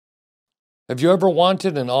Have you ever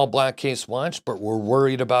wanted an all-black case watch but were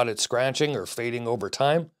worried about it scratching or fading over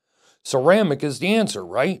time? Ceramic is the answer,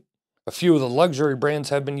 right? A few of the luxury brands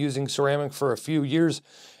have been using ceramic for a few years,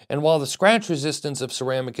 and while the scratch resistance of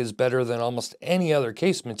ceramic is better than almost any other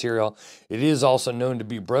case material, it is also known to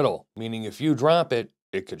be brittle, meaning if you drop it,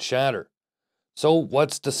 it could shatter. So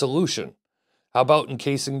what's the solution? How about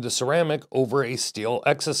encasing the ceramic over a steel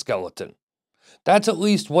exoskeleton? That's at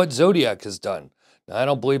least what Zodiac has done. Now, I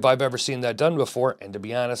don't believe I've ever seen that done before, and to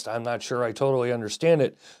be honest, I'm not sure I totally understand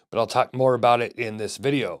it, but I'll talk more about it in this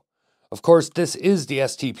video. Of course, this is the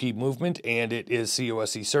STP movement, and it is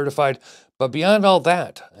COSC certified, but beyond all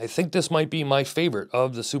that, I think this might be my favorite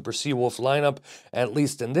of the Super Seawolf lineup, at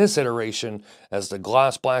least in this iteration, as the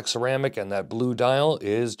gloss black ceramic and that blue dial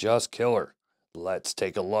is just killer. Let's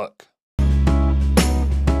take a look.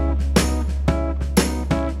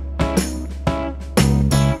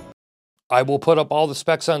 I will put up all the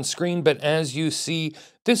specs on screen, but as you see,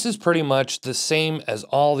 this is pretty much the same as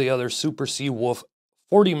all the other Super Seawolf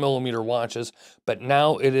 40mm watches, but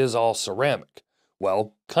now it is all ceramic.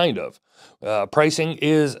 Well, kind of. Pricing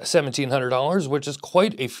is $1,700, which is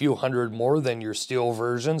quite a few hundred more than your steel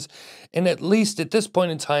versions, and at least at this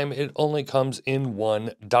point in time, it only comes in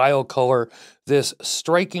one dial color, this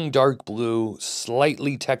striking dark blue,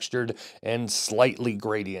 slightly textured, and slightly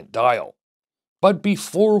gradient dial. But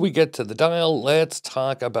before we get to the dial, let's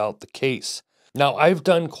talk about the case. Now, I've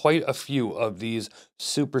done quite a few of these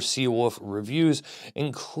Super Seawolf reviews,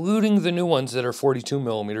 including the new ones that are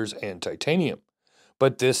 42mm and titanium.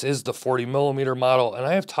 But this is the 40mm model, and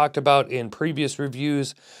I have talked about in previous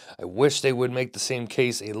reviews, I wish they would make the same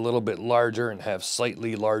case a little bit larger and have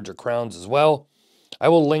slightly larger crowns as well. I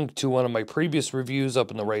will link to one of my previous reviews up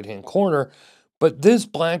in the right-hand corner, but this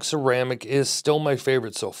black ceramic is still my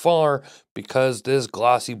favorite so far because this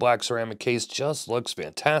glossy black ceramic case just looks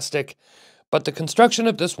fantastic. But the construction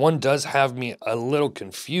of this one does have me a little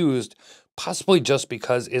confused, possibly just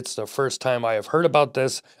because it's the first time I have heard about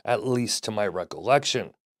this, at least to my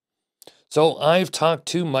recollection. So I've talked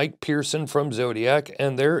to Mike Pearson from Zodiac,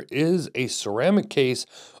 and there is a ceramic case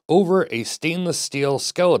over a stainless steel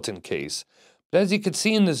skeleton case. But as you can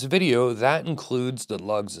see in this video, that includes the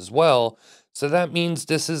lugs as well. So that means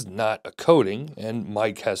this is not a coating, and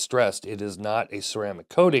Mike has stressed it is not a ceramic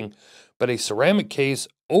coating, but a ceramic case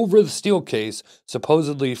over the steel case,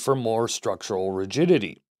 supposedly for more structural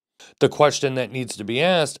rigidity. The question that needs to be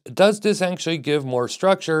asked, does this actually give more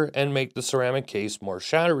structure and make the ceramic case more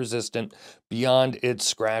shatter resistant beyond its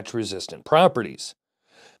scratch resistant properties?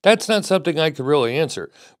 That's not something I could really answer,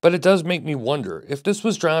 but it does make me wonder, if this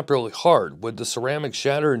was dropped really hard, would the ceramic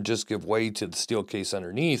shatter and just give way to the steel case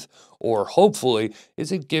underneath? Or hopefully,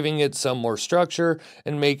 is it giving it some more structure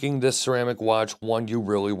and making this ceramic watch one you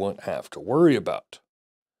really won't have to worry about?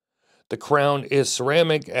 The crown is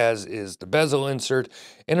ceramic, as is the bezel insert,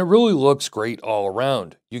 and it really looks great all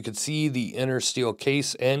around. You can see the inner steel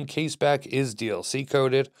case and case back is DLC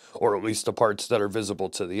coated, or at least the parts that are visible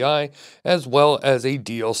to the eye, as well as a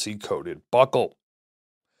DLC coated buckle.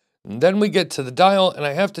 And then we get to the dial, and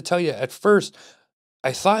I have to tell you, at first,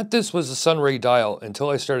 I thought this was a sunray dial until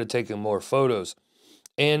I started taking more photos.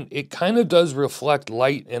 And it kind of does reflect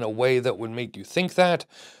light in a way that would make you think that,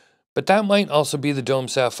 but that might also be the dome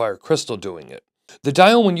sapphire crystal doing it. The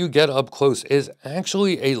dial, when you get up close, is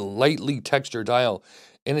actually a lightly textured dial,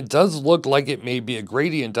 and it does look like it may be a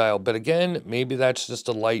gradient dial, but again, maybe that's just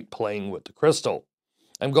a light playing with the crystal.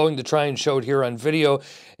 I'm going to try and show it here on video,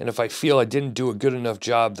 and if I feel I didn't do a good enough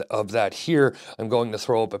job of that here, I'm going to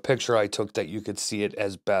throw up a picture I took that you could see it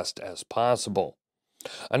as best as possible.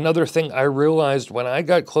 Another thing I realized when I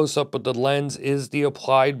got close up with the lens is the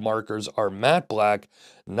applied markers are matte black,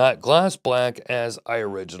 not gloss black as I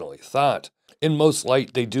originally thought. In most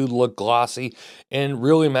light, they do look glossy and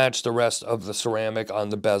really match the rest of the ceramic on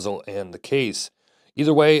the bezel and the case.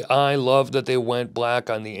 Either way, I love that they went black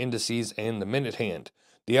on the indices and the minute hand.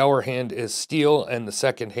 The hour hand is steel and the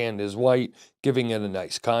second hand is white, giving it a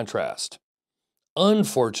nice contrast.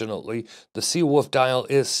 Unfortunately, the Seawolf dial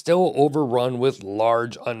is still overrun with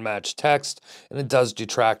large unmatched text, and it does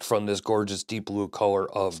detract from this gorgeous deep blue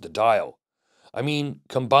color of the dial. I mean,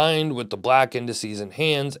 combined with the black indices and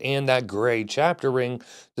hands and that gray chapter ring,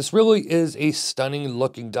 this really is a stunning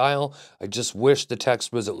looking dial. I just wish the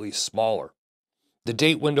text was at least smaller. The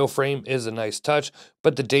date window frame is a nice touch,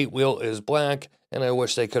 but the date wheel is black, and I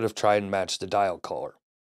wish they could have tried and matched the dial color.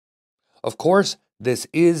 Of course, this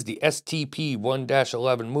is the STP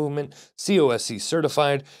 1-11 movement, COSC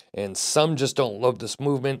certified, and some just don't love this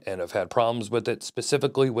movement and have had problems with it,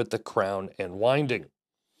 specifically with the crown and winding.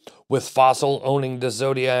 With Fossil owning the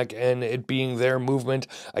Zodiac and it being their movement,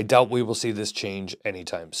 I doubt we will see this change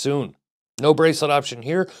anytime soon. No bracelet option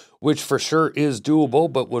here, which for sure is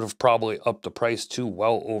doable, but would have probably upped the price to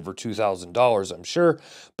well over $2,000, I'm sure.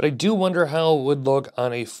 But I do wonder how it would look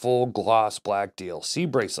on a full gloss black DLC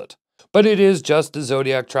bracelet. But it is just the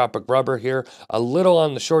Zodiac Tropic Rubber here, a little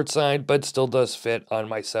on the short side, but still does fit on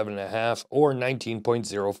my 7.5 or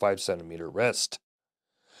 19.05 centimeter wrist.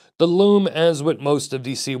 The loom, as with most of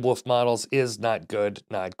these Seawolf models, is not good,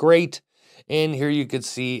 not great. And here you can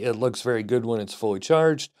see it looks very good when it's fully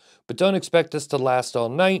charged, but don't expect this to last all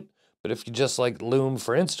night. But if you just like loom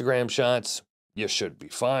for Instagram shots, you should be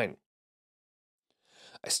fine.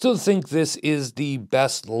 I still think this is the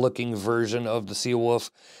best looking version of the Seawolf,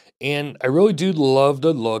 and I really do love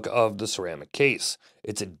the look of the ceramic case.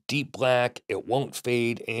 It's a deep black, it won't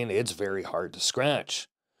fade, and it's very hard to scratch.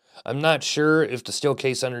 I'm not sure if the steel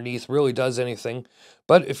case underneath really does anything,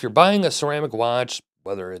 but if you're buying a ceramic watch,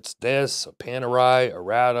 whether it's this, a Panerai, a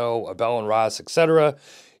Rado, a Bell & Ross, etc.,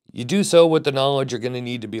 you do so with the knowledge you're going to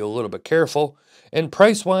need to be a little bit careful. And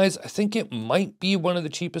price-wise, I think it might be one of the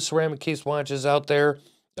cheapest ceramic case watches out there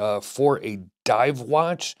for a dive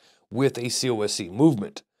watch with a COSC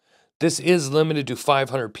movement. This is limited to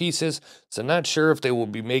 500 pieces, so not sure if they will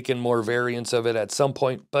be making more variants of it at some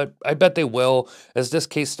point, but I bet they will, as this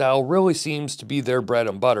case style really seems to be their bread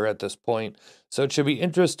and butter at this point, so it should be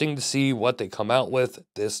interesting to see what they come out with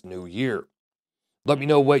this new year. Let me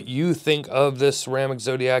know what you think of this ceramic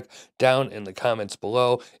Zodiac down in the comments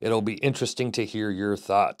below. It'll be interesting to hear your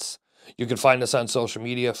thoughts. You can find us on social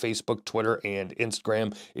media, Facebook, Twitter, and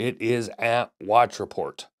Instagram. It is at Watch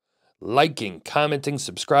Report. Liking, commenting,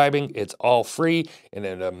 subscribing, it's all free, and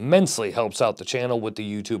it immensely helps out the channel with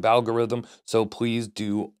the YouTube algorithm, so please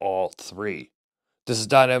do all three. This is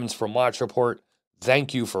Don Evans from Watch Report.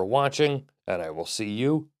 Thank you for watching, and I will see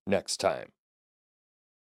you next time.